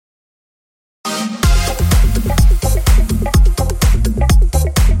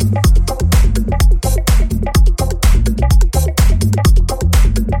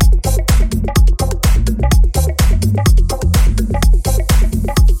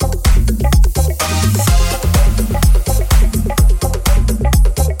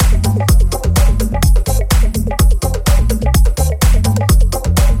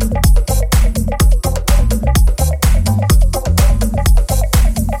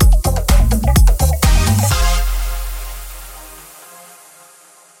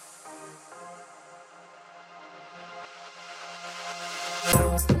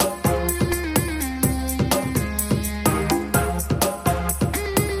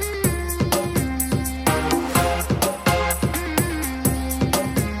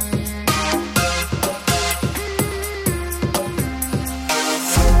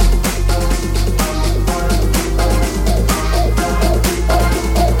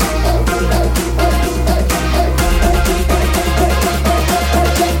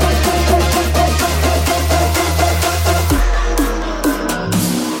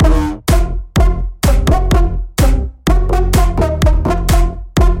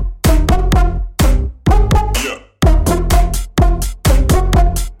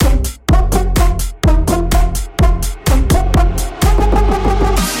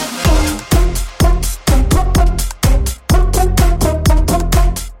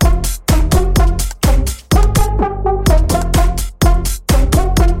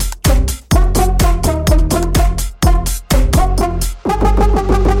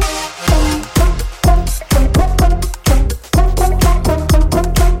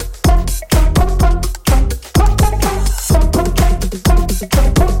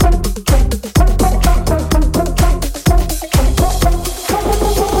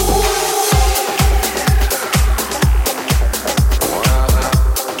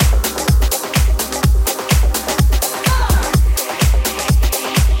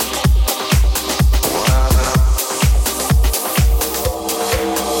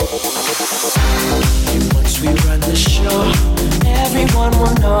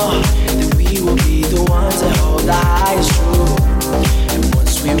know that we will be the ones that hold the highest truth. And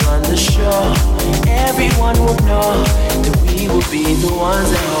once we run the show, everyone will know that we will be the ones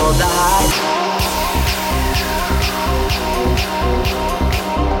that hold the highest truth.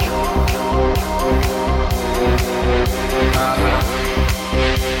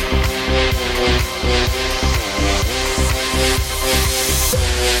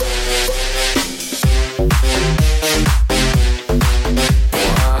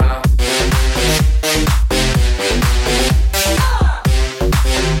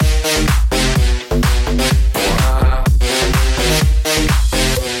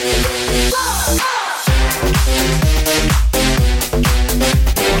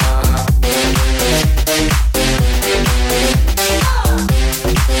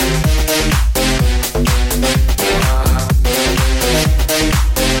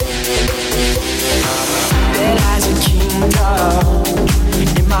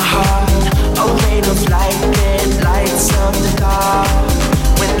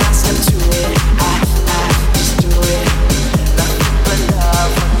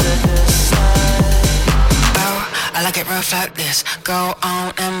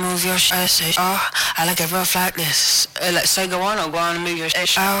 I like it rough like this. Let's say go on or go on and move your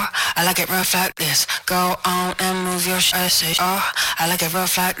shit. Oh, I like it rough like this. Go on and move your shit. Oh, I like it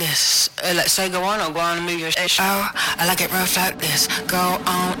rough like this. Let's say go on or go on and move your shit. Oh, I like it rough like this. Go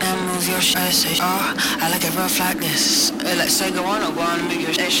on and move your shit. Oh, I like it rough like this. Let's say go on or go on and move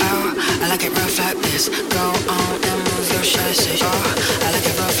your shit. Oh, I like it rough like this. Go on and move your shit. Oh, I like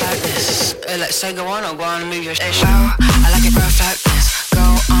it rough like this. Let's say go on or go on and move your shit. Oh, I like it rough like this. Go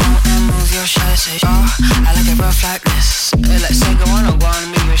on and move your shit. Oh, I like it rough like this. Let's say go on or go on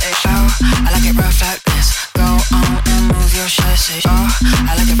and move your shit. Oh, I like it rough like this. Go on and move your shit. Oh,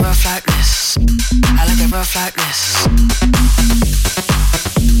 I like it rough like this. I like it rough like this.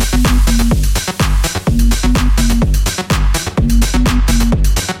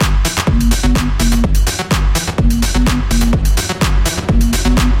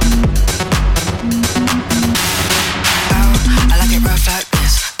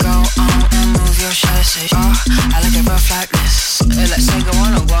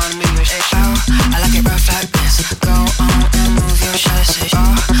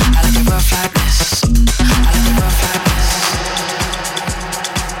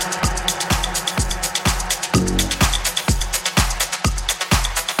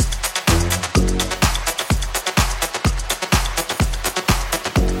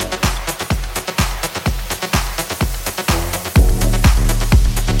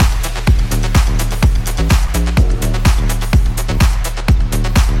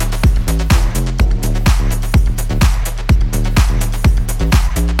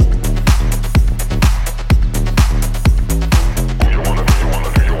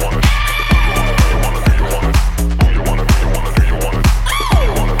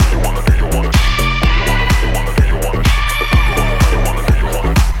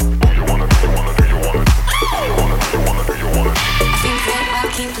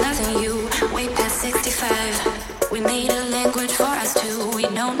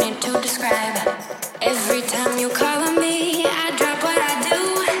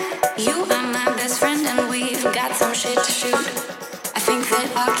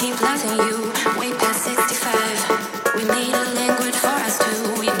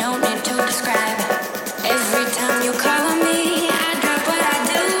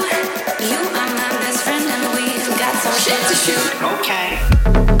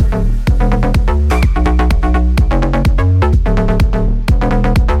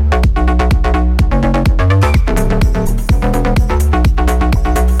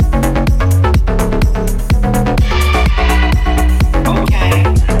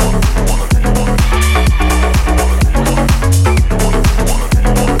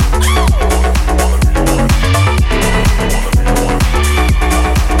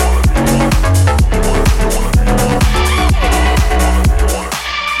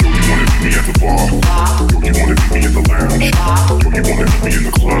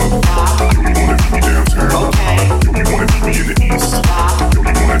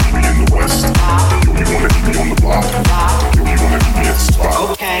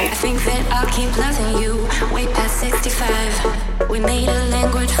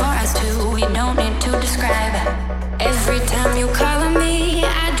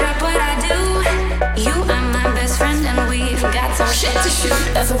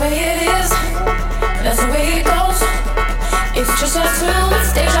 That's the way it is. That's the way it goes. It's just us two.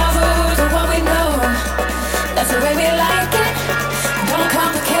 It's deja vu to what we know. That's the way we like it. Don't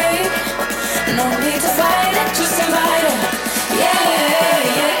complicate. No need to fight it. Just invite it.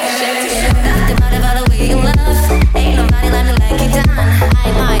 Yeah, yeah.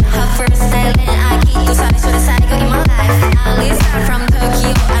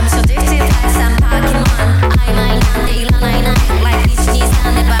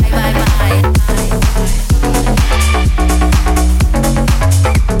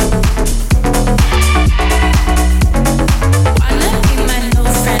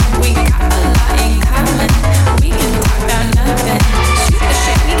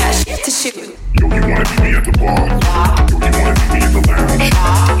 wanna meet me at the bar? Yo, you wanna meet me in the lounge?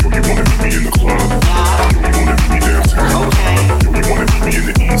 Yo, you wanna meet me in the club? Yo, you wanna meet me downtown? Yo, you wanna meet me in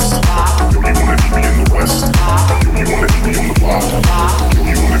the east? Yo, you wanna meet me in the west? Yo, you wanna meet me on the block? Yo,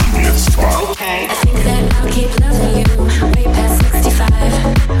 you wanna meet me at the spot? I think that I'll keep loving you way past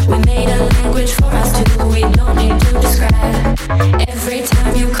 65. We made a language for us two, we don't need to describe. Every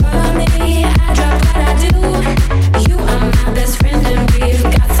time you call me, I drop what I do. You are my best friend and we've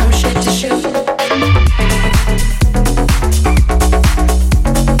got some shit to shoot.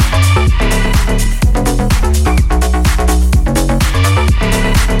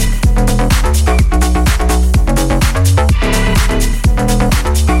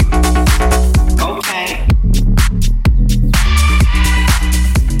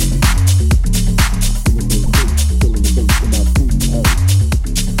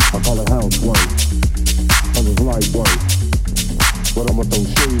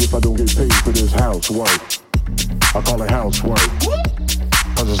 Housework. I call it housework.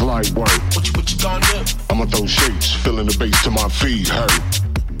 Cause it's light work. What you gonna do? I'ma throw shapes, feeling the bass till my feet hurt.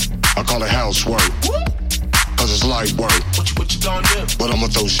 I call it housework. Cause it's light work. What you gonna do? But I'ma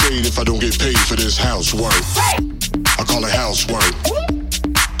throw shade if I don't get paid for this housework. I call it housework.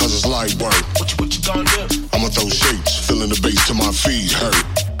 Cause it's light work. What you gonna do? I'ma throw shapes, feeling the bass till my feet hurt.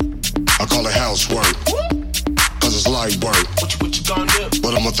 I call it housework. Cause it's light work. What you gonna do?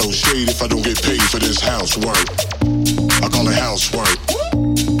 But I'ma throw shade if I don't get paid for this housework. I call it housework.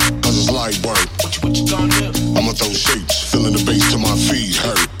 Cause it's light work. What you gonna do? I'ma throw shapes, feeling the bass till my feet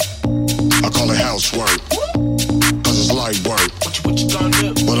hurt. I call it housework. Cause it's light work. What you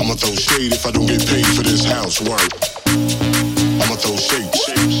gonna do? But I'ma throw shade if I don't get paid for this housework. I'ma throw shapes.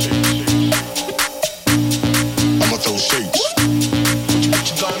 I'ma throw shapes. What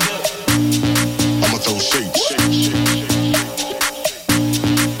you gonna do? I'ma throw shapes.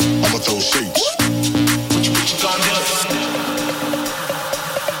 I'ma throw shapes. What you gonna do?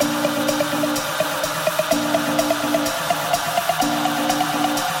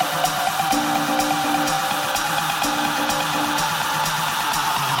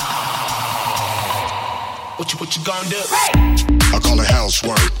 What you gonna do? I call it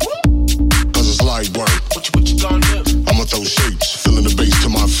housework. Cause it's light work. What you gonna do? I'ma throw shapes, feeling the bass till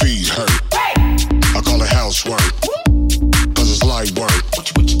my feet hurt. I call it housework. Cause it's light work. What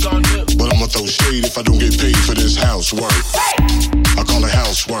you gonna do? But I'ma throw shade if I don't get paid for this housework. I call it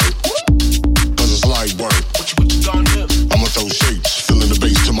housework. Cause it's light work. What you gonna do? I'ma throw shapes, feeling the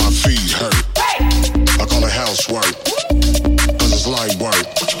bass till my feet hurt. I call it housework. Cause it's light work.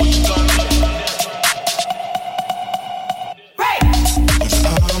 What you gonna do?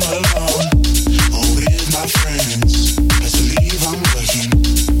 Friends, best believe I'm working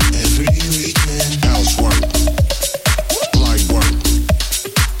every weekend. Housework, light work.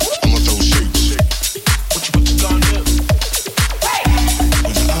 I'ma throw shapes. What you gonna do?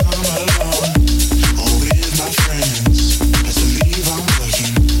 When I'm alone or with my friends, best believe I'm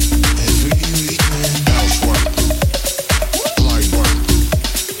working every weekend. Housework, light work.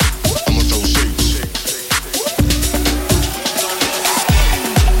 I'ma throw shapes.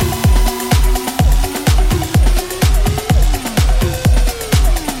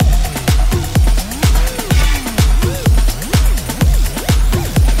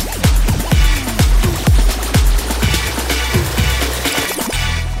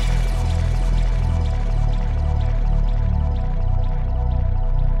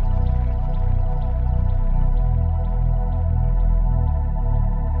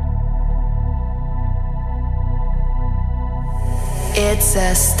 It's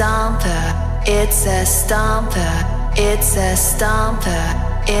a stomper, it's a stomper, it's a stomper,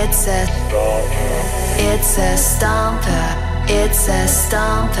 it's a it's a stomper, it's a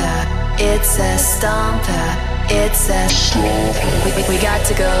stomper, it's a stomper, it's a stomper. We got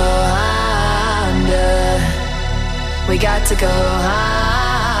to go under. We got to go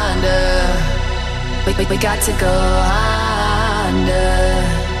under. We got to go under.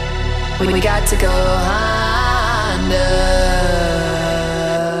 We got to go under.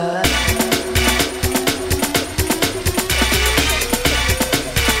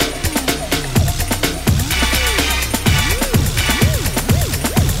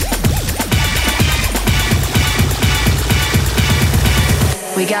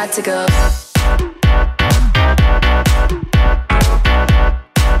 We got to go.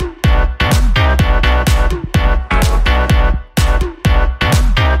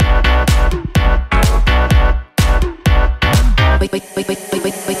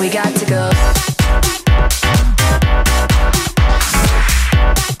 We got to go.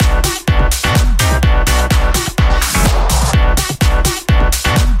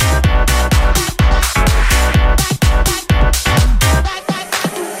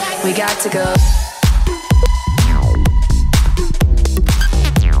 to go.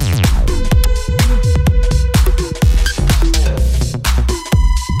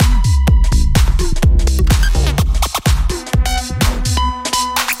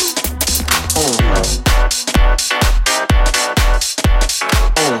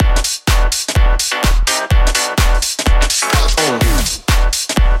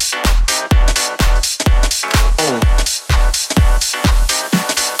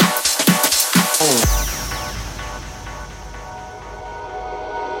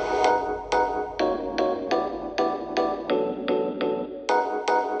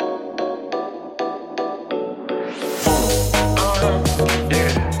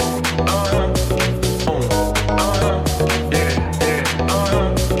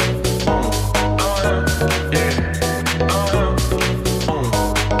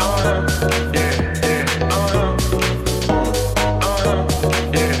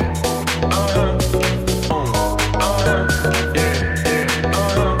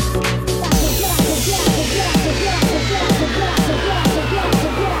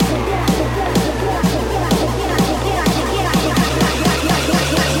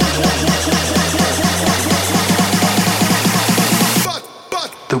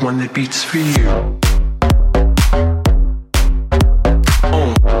 The one that beats for you.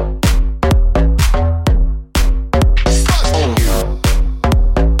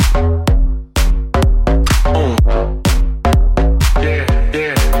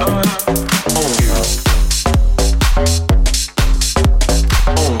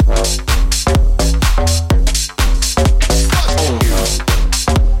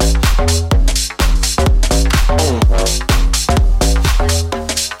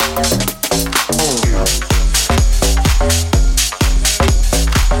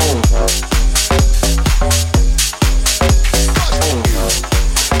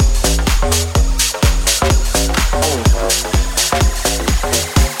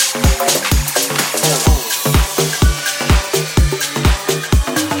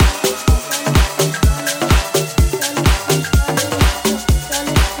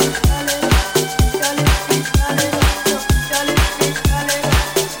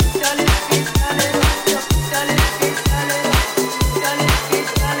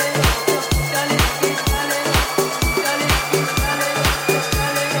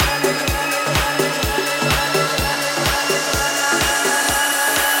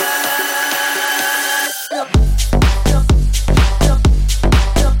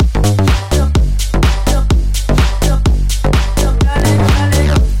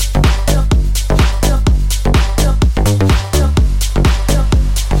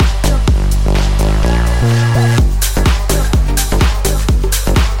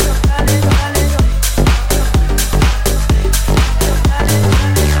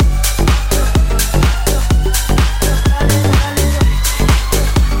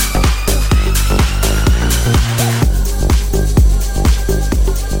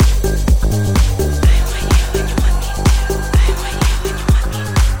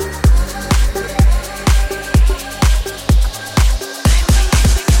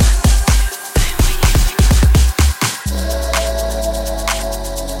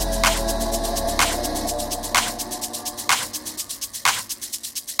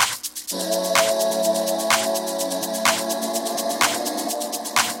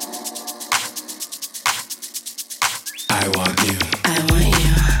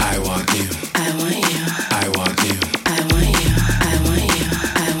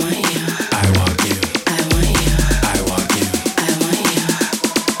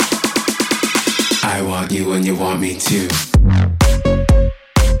 I want you and you want me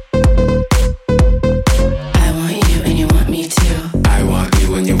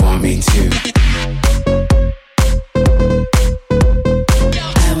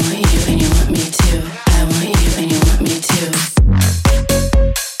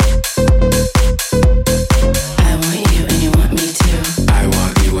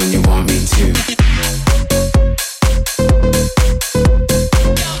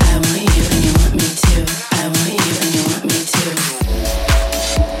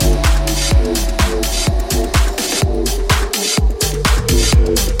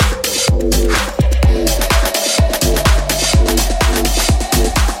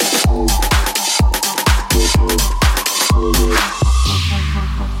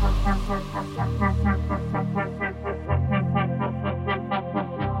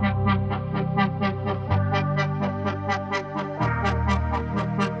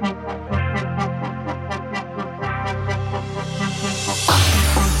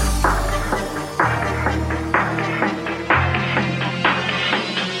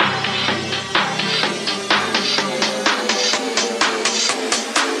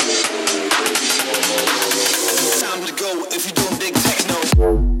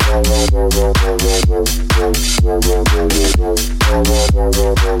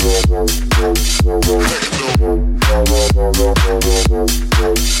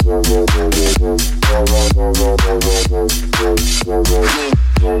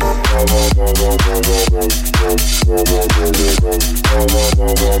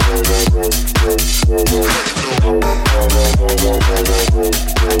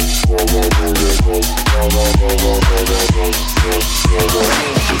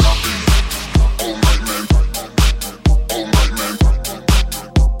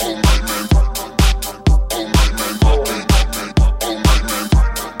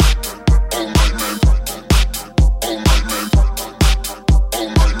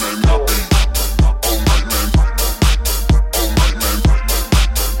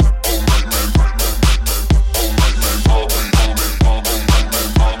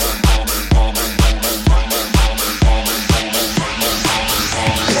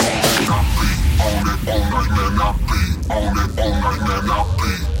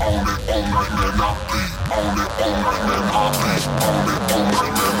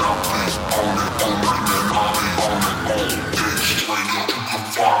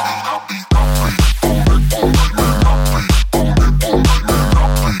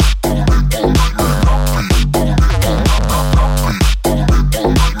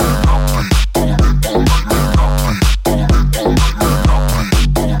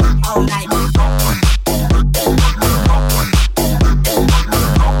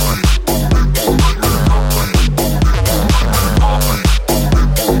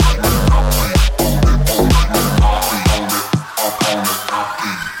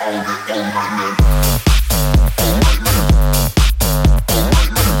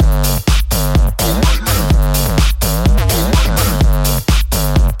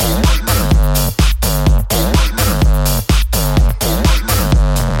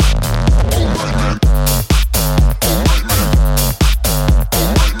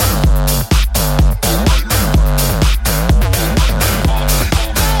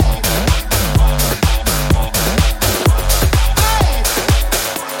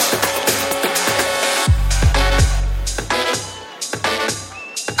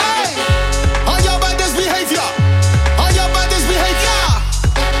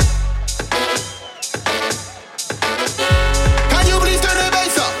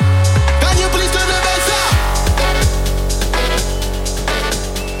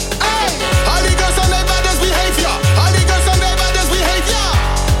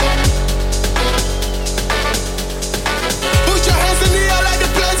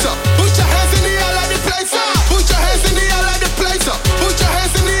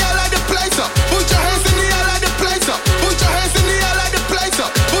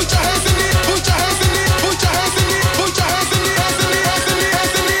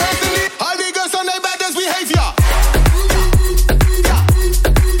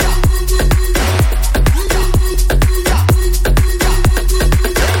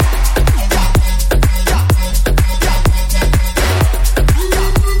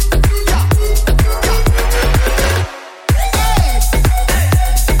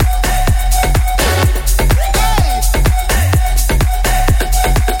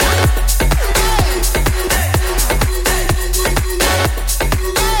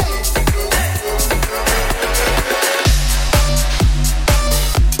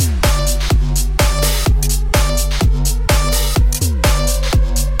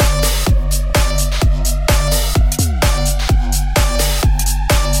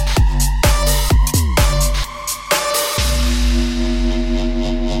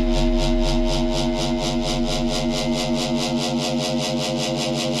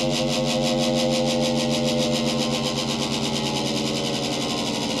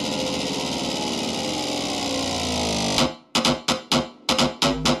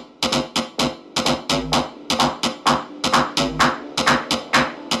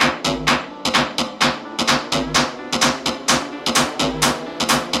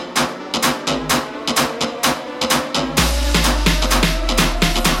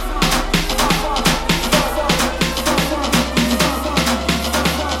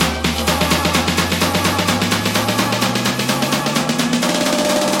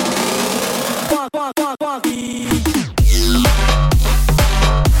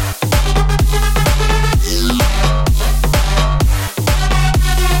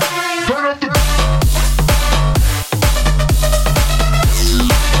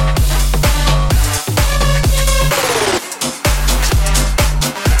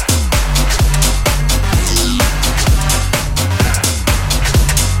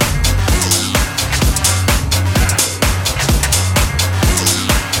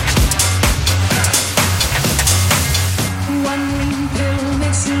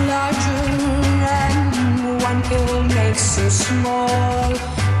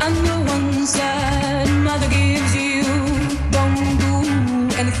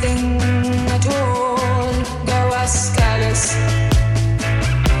anything at all. Go ask Alice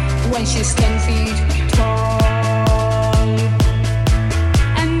when she's 10 feet tall.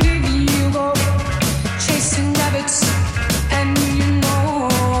 And if you go chasing rabbits and you know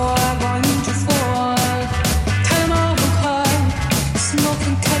are going to fall, tell 'em all because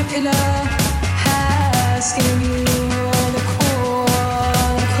smoking caterpillar has given you the call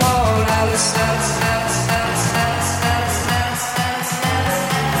Alice.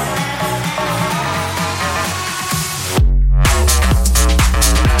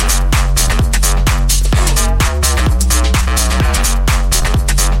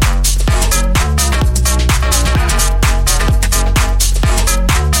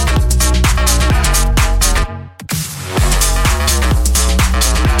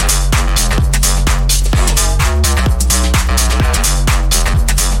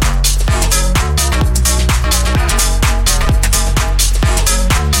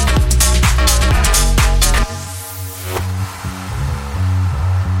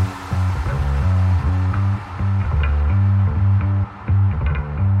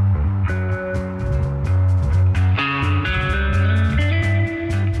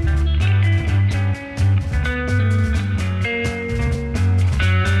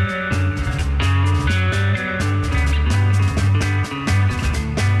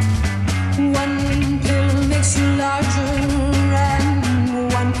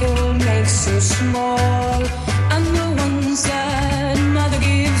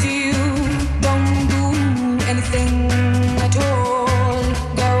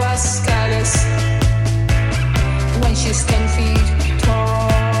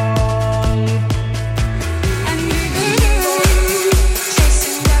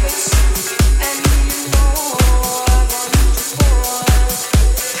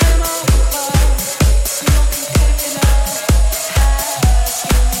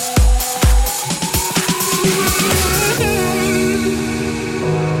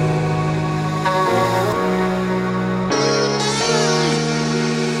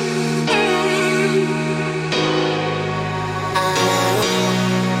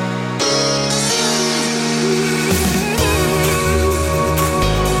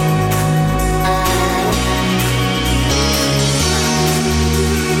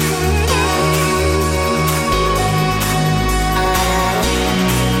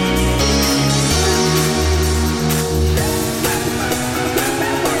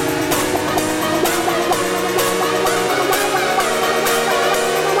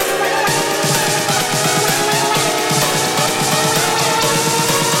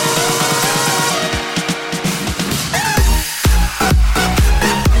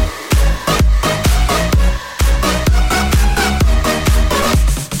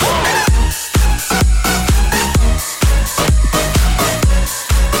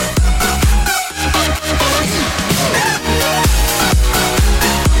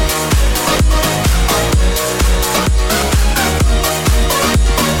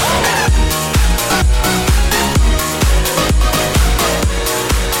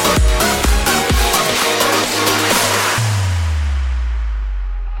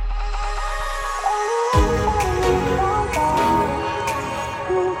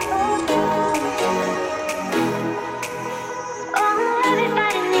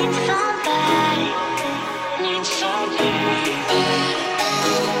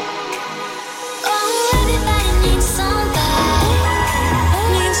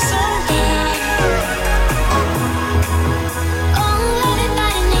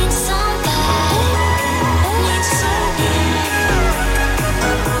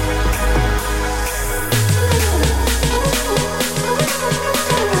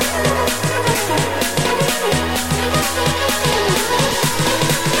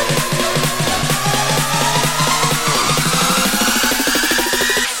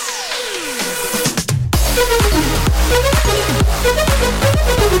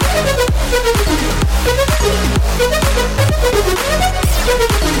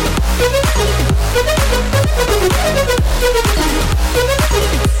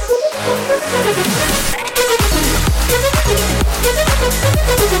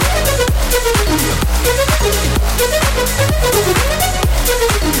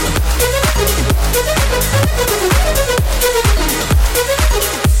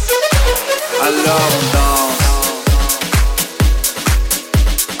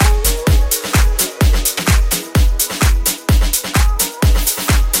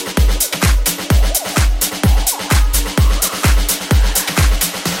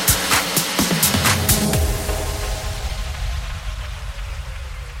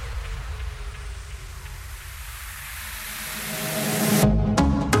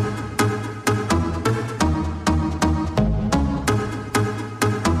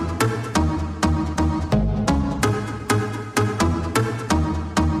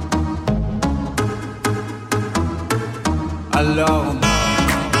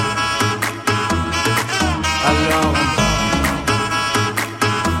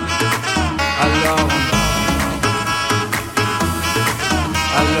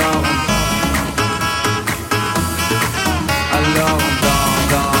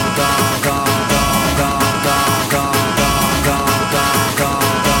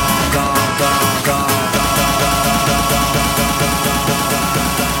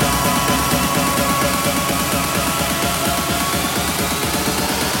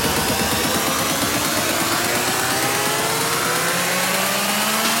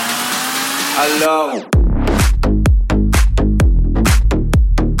 Alors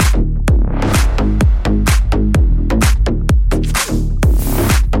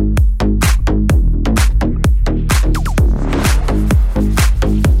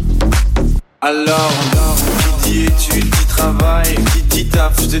qui dit études, dit travail, qui dit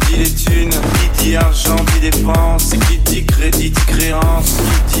taf, je te dis les thunes, qui dit argent, dit dépense, qui dit crédit, dit créance,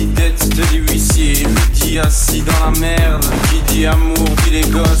 qui dit dette, te dit huissier, qui dit assis dans la merde, qui dit amour, dit les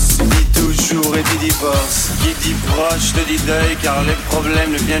gosses, dit toujours et dit divorce, qui dit proche, te dit deuil, car les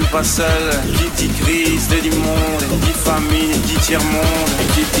problèmes ne viennent pas seuls, qui dit crise, te dit monde, qui dit famine, dit tiers-monde,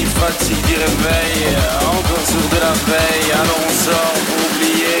 qui dit fatigue, dit réveil, encore sourd de la veille, alors on sort pour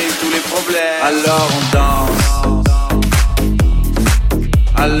oublier tous les problèmes. Alors on danse,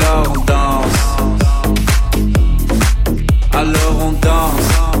 alors on danse, alors on danse,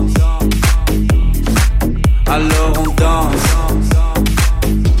 alors on danse,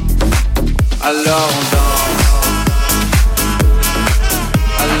 alors on danse.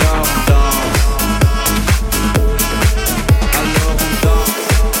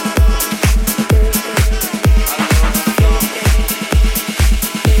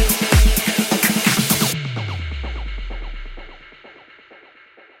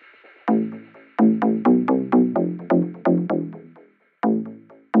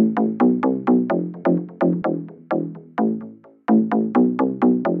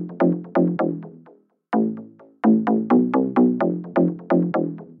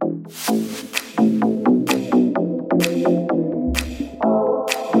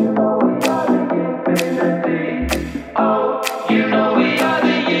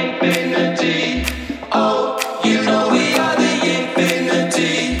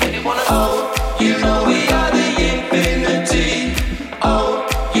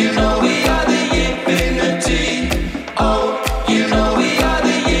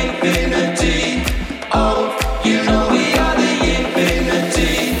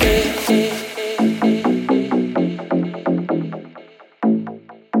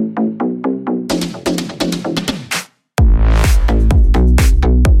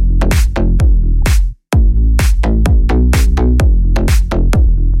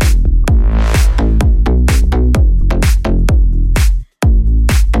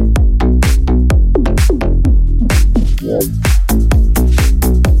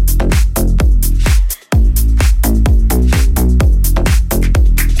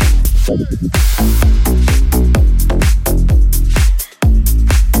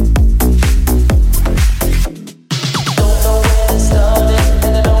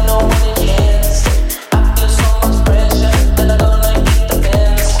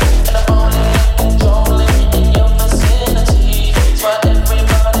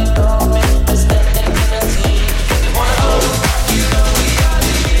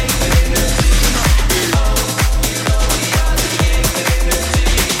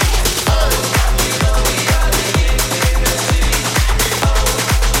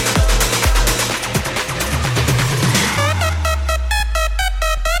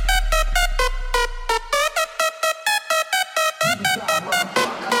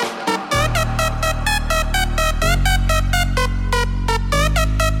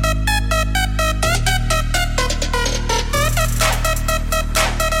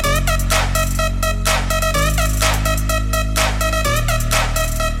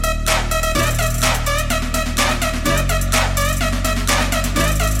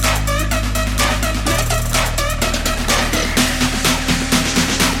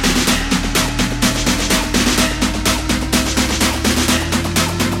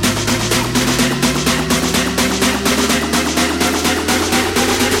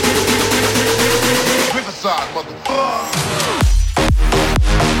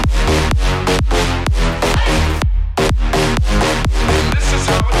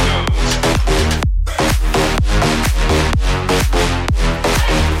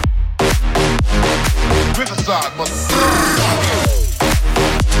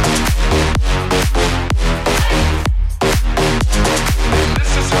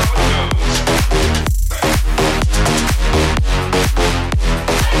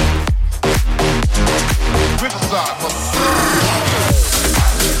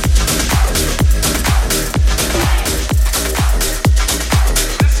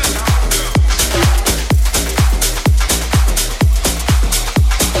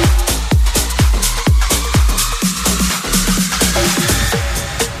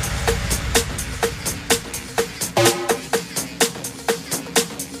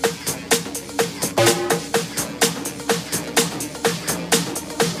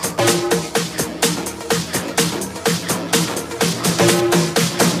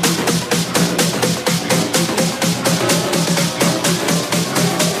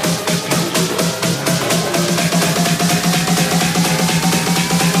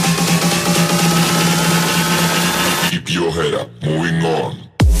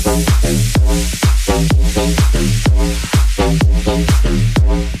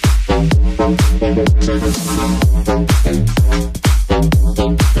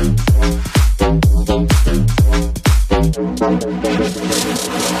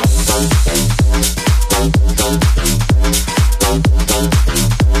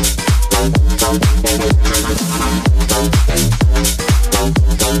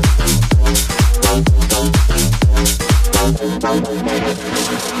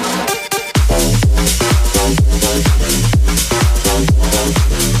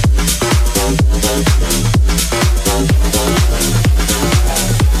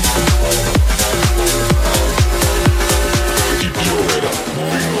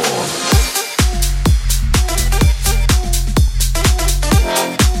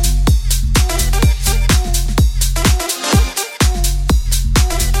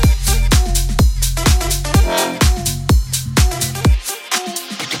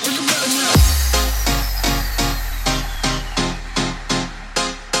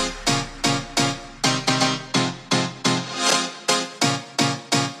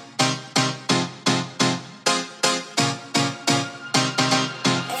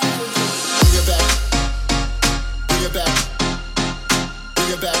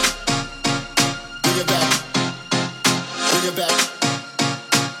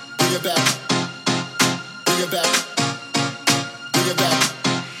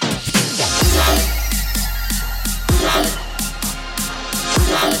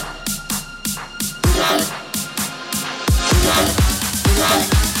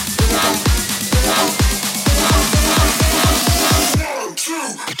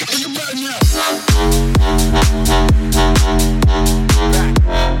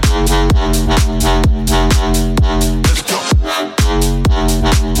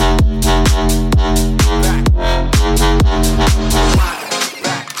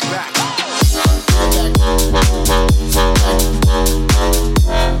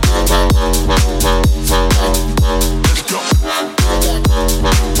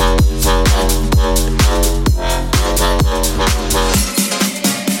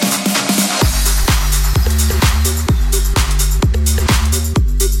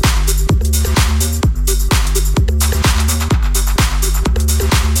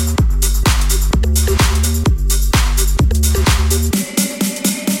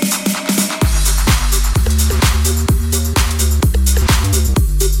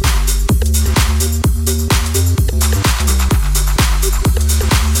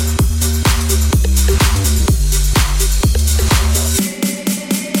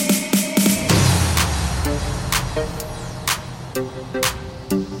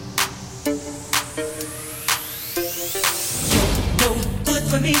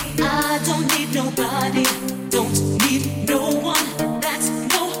 for me. I don't need nobody, don't need no one. That's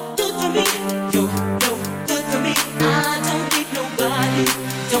no good for me. You're no good for me. I don't need nobody,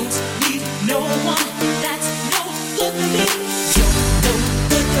 don't need no one. That's no good for me. You're no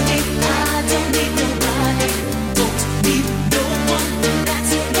good for me. I don't need nobody, don't need no one.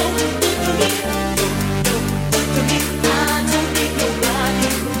 That's no good for me. You're no good for me. I don't need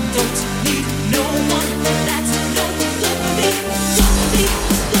nobody, don't need no one. That's no good for me. Good for me,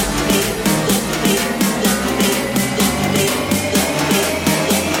 good for me, good for me, good for me, good for me, good for me.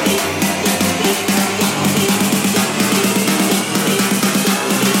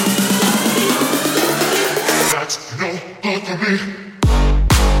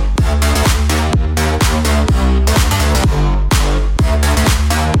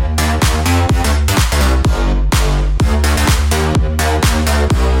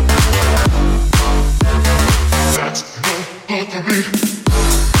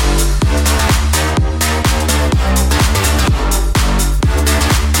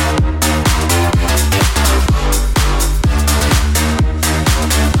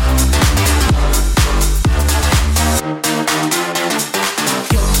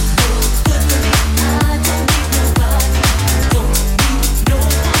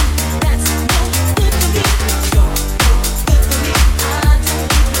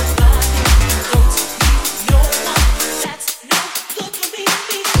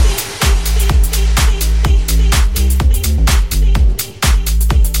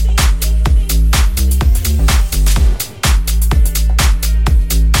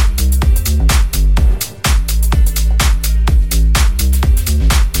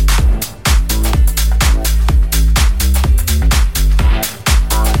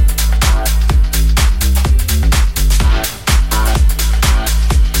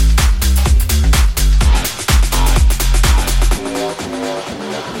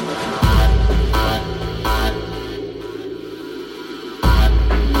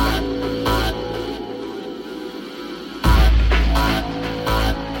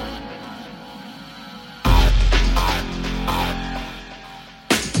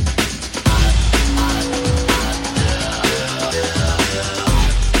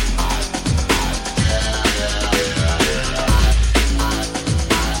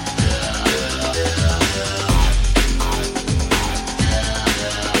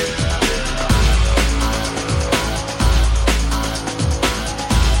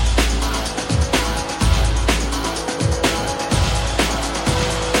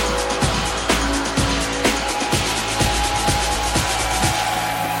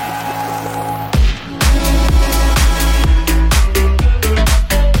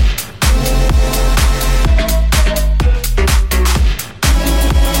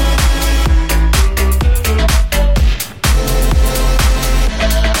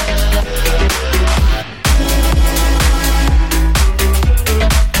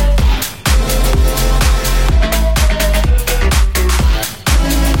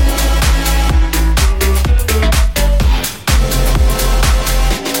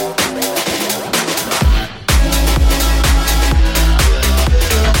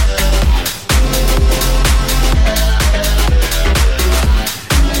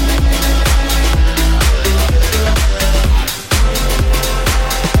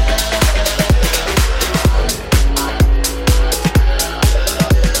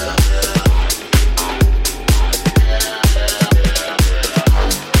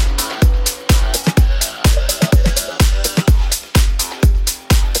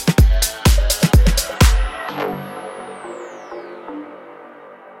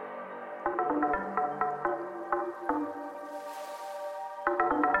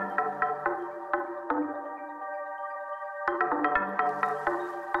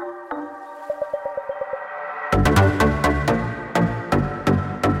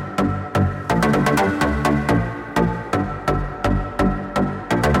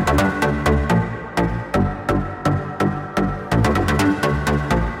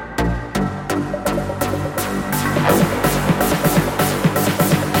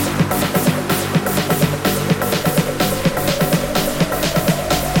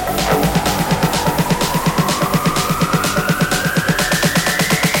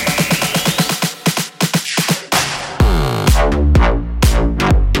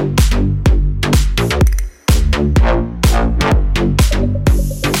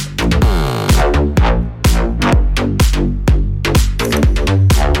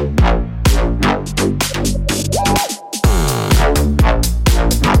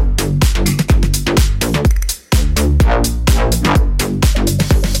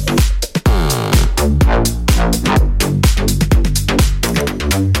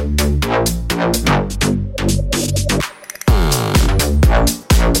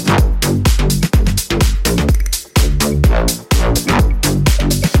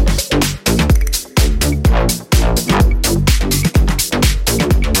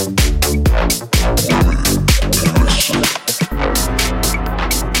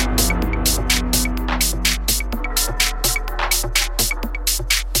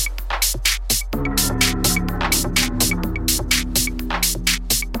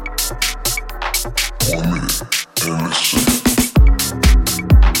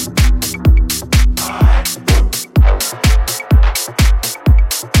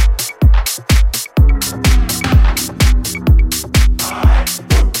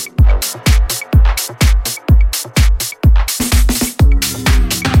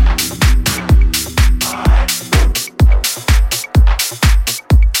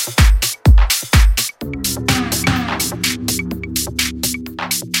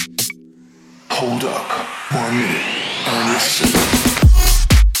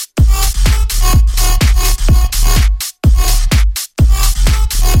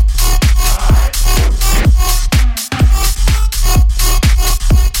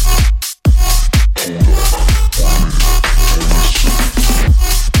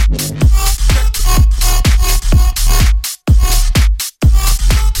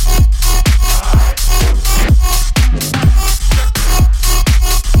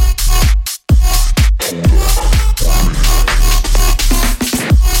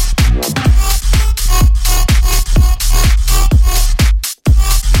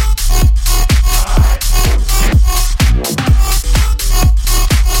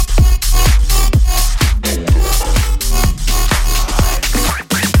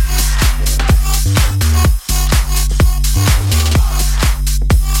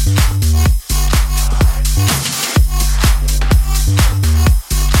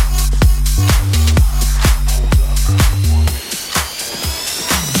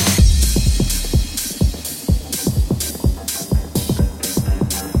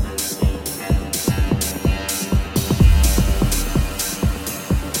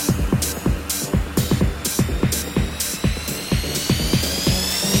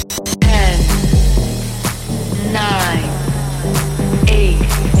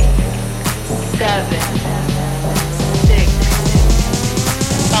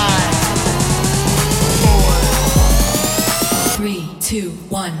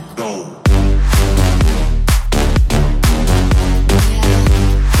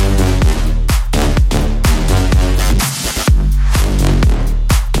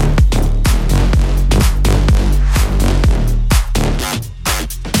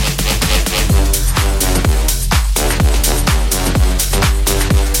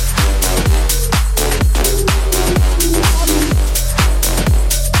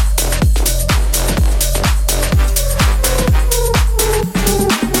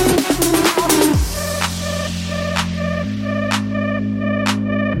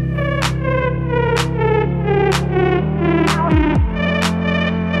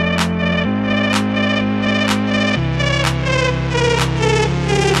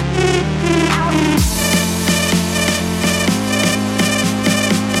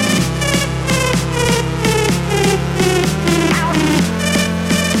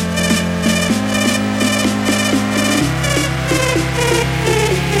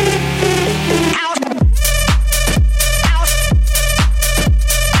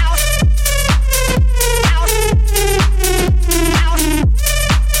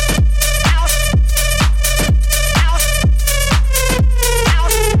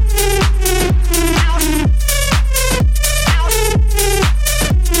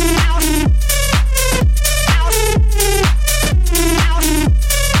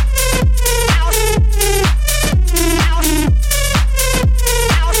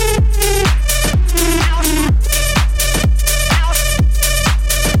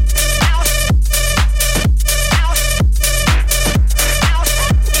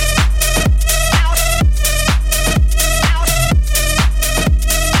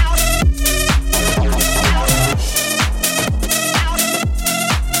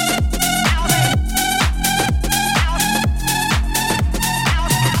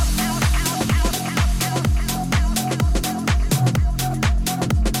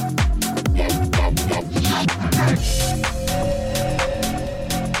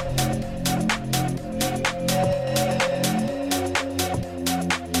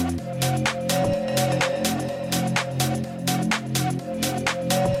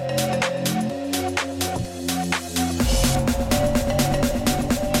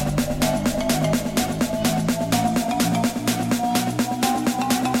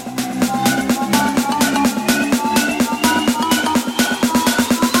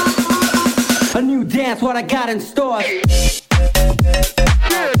 That's what I got in store.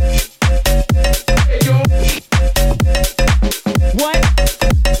 What?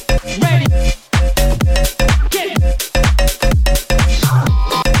 Ready? Get it.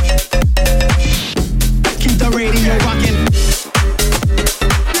 Keep the radio rocking.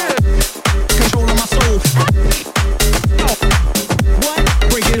 Control of my soul. What?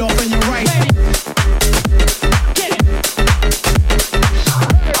 Break it off and you're right.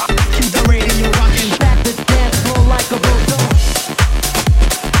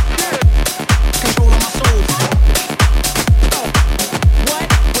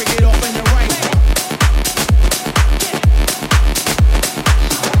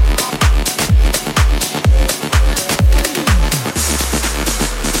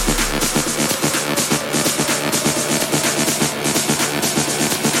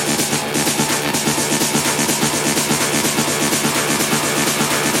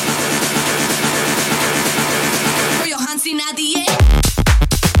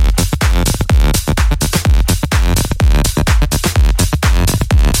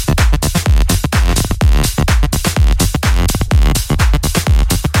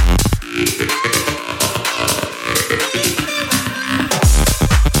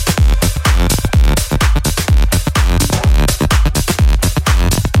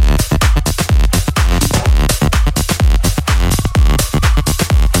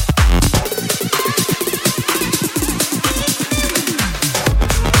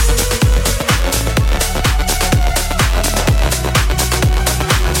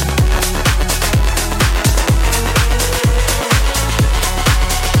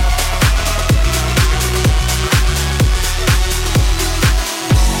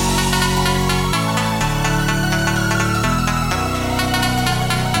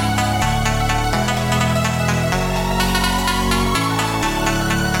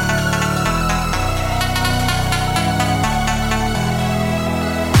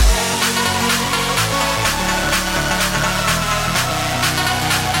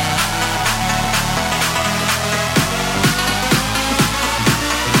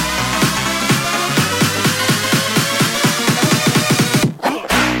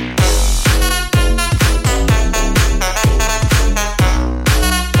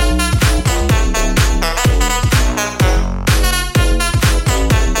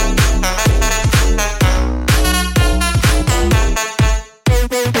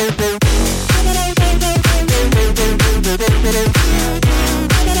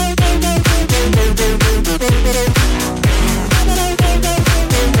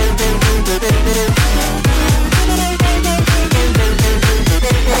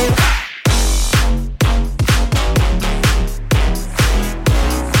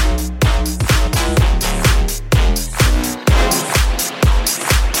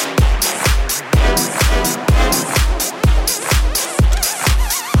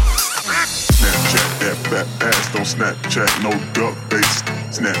 Snapchat, no duck face.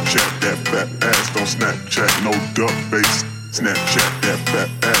 Snapchat that fat ass, don't Snapchat, no duck face. Snapchat that fat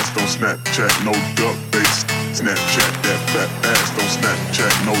ass, don't Snapchat, no duck face. Snapchat that fat ass, don't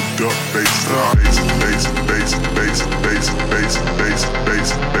Snapchat, no duck face. Bass, bass, bass, bass, bass, bass, bass,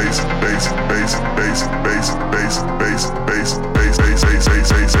 bass, bass, bass, bass, bass, bass, bass, bass, bass, bass, bass, say, say, say,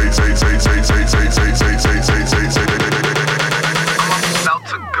 say, say, say, say, say, say, say, say, say, say, say, say. I'm about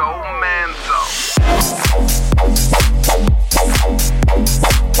to go Manzo.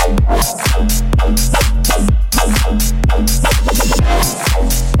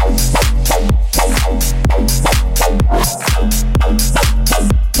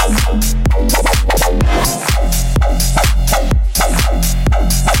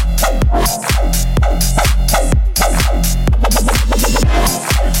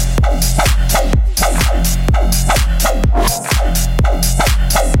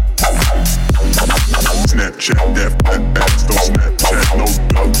 Snapchat that fat ass, don't Snapchat, no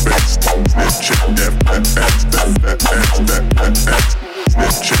duck face. Snapchat that fat ass, that fat ass, that fat ass.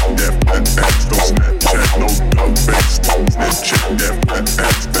 Snapchat that fat ass, don't Snapchat, no duck face. Snapchat that fat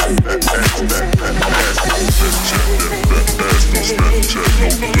ass, that fat ass, that fat ass. Snapchat that fat ass, don't Snapchat,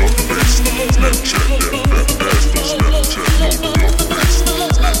 no duck face. Snapchat that fat ass, don't Snapchat, no duck face. Snapchat that fat ass, don't Snapchat, that fat ass,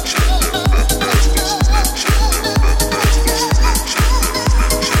 don't Snapchat.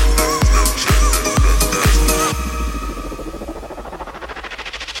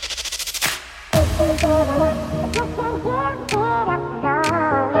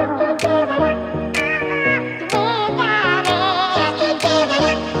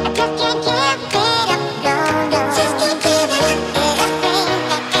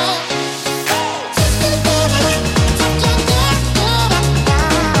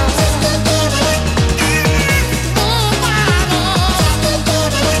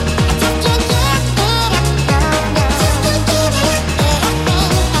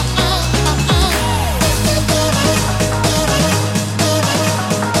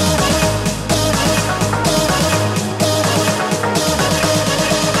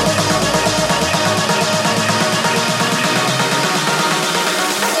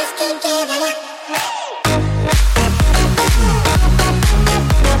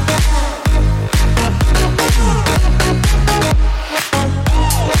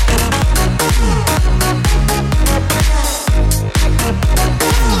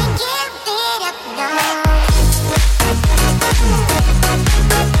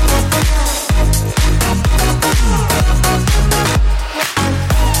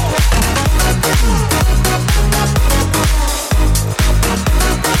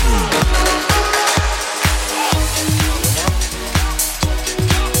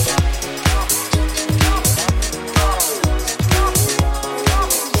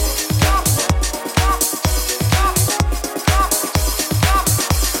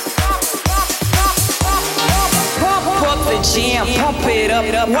 Jam, pump it up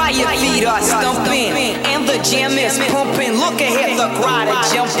while your feet are stumping. And the jam is pumping. Look ahead, the crowd are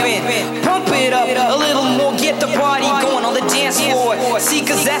jumping. Pump it up a little more, get the party going on the dance floor. See,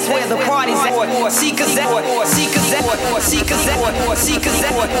 cause that's where the party's at. See, cause that, see, cause that, see, cause that, see, cause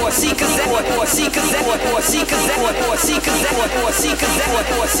that, see, cause that, see, cause that, see, cause that, see, cause that, see, cause that, see, cause that,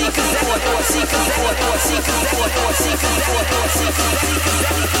 see, cause that, see, cause that, see, cause that,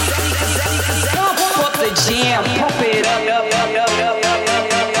 pump up the jam, pump it up.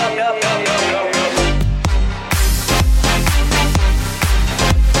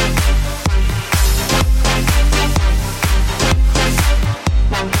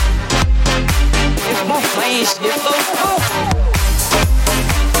 If my flames get low.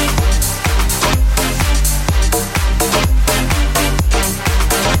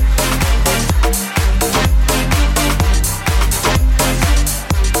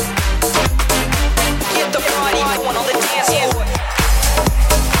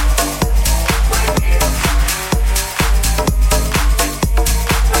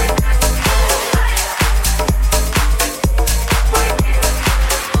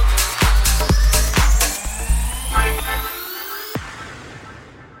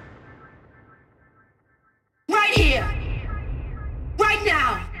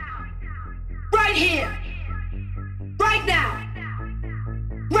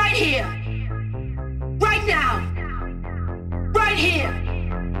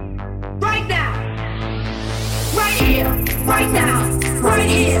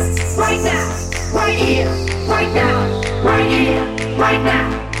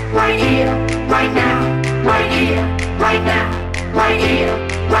 Right now, right here,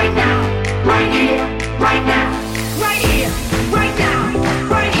 right now, right here, right now.